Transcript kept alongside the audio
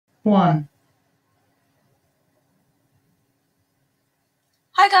1.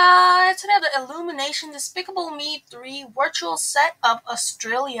 Hi guys! Today I have the Illumination Despicable Me 3 virtual set of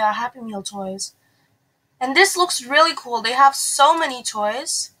Australia Happy Meal toys. And this looks really cool. They have so many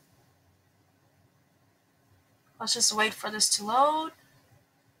toys. Let's just wait for this to load.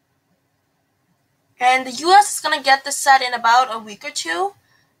 And the US is gonna get this set in about a week or two.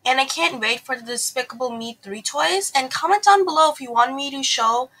 And I can't wait for the Despicable Me 3 toys. And comment down below if you want me to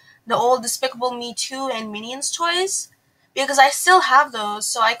show the old Despicable Me 2 and Minions toys. Because I still have those,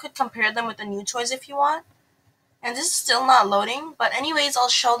 so I could compare them with the new toys if you want. And this is still not loading, but anyways, I'll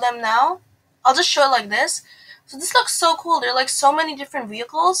show them now. I'll just show it like this. So this looks so cool. There are like so many different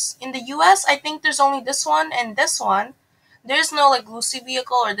vehicles. In the US, I think there's only this one and this one. There's no like Lucy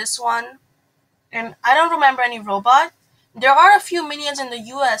vehicle or this one. And I don't remember any robot. There are a few Minions in the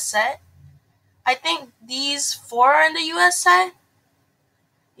US set. I think these 4 are in the US set.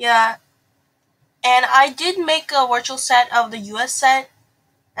 Yeah. And I did make a virtual set of the US set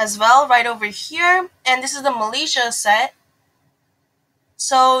as well, right over here. And this is the Malaysia set.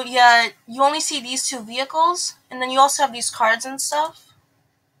 So yeah, you only see these 2 vehicles, and then you also have these cards and stuff.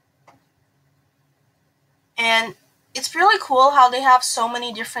 And it's really cool how they have so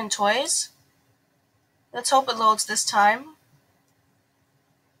many different toys. Let's hope it loads this time.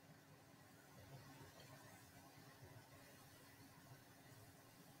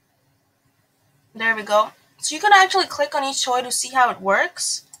 There we go. So you can actually click on each toy to see how it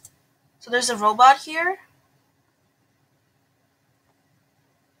works. So there's a robot here.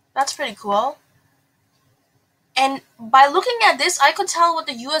 That's pretty cool. And by looking at this, I could tell what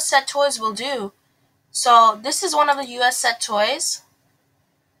the US set toys will do. So this is one of the US set toys.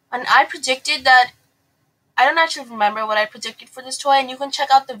 And I predicted that, I don't actually remember what I predicted for this toy, and you can check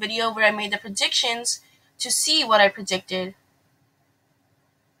out the video where I made the predictions to see what I predicted.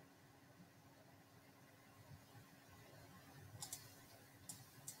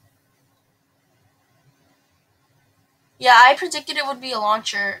 Yeah, I predicted it would be a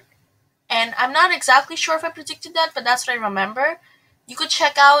launcher. And I'm not exactly sure if I predicted that, but that's what I remember. You could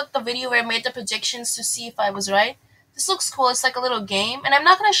check out the video where I made the predictions to see if I was right. This looks cool. It's like a little game. And I'm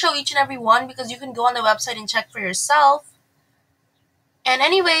not going to show each and every one because you can go on the website and check for yourself. And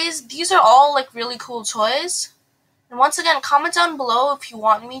anyways, these are all like really cool toys. And once again, comment down below if you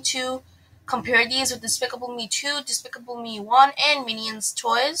want me to compare these with Despicable Me 2, Despicable Me 1, and Minions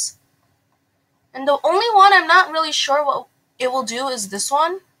toys. And the only one I'm not really sure what it will do is this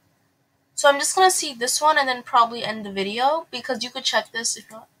one. So I'm just going to see this one and then probably end the video, because you could check this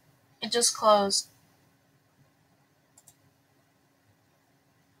if not. It just closed.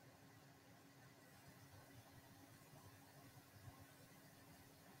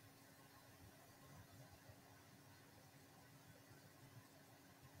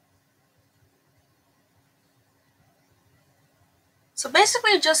 So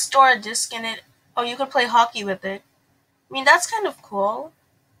basically you just store a disc in it, or you could play hockey with it. I mean, that's kind of cool.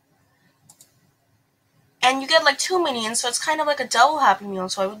 And you get like 2 Minions, so it's kind of like a double Happy Meal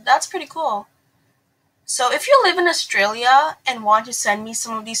toy. That's pretty cool. So if you live in Australia and want to send me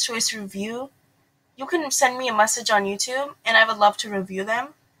some of these toys to review, you can send me a message on YouTube, and I would love to review them.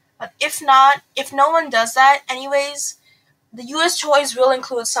 But if not, if no one does that, anyways, the US toys will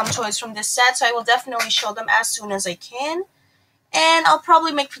include some toys from this set, so I will definitely show them as soon as I can. And I'll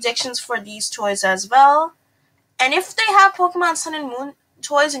probably make predictions for these toys as well. And if they have Pokemon Sun and Moon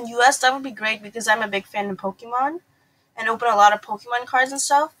toys in US, that would be great because I'm a big fan of Pokemon and open a lot of Pokemon cards and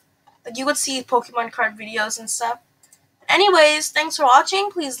stuff. Like you would see Pokemon card videos and stuff. Anyways, thanks for watching.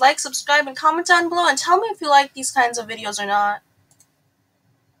 Please like, subscribe, and comment down below and tell me if you like these kinds of videos or not.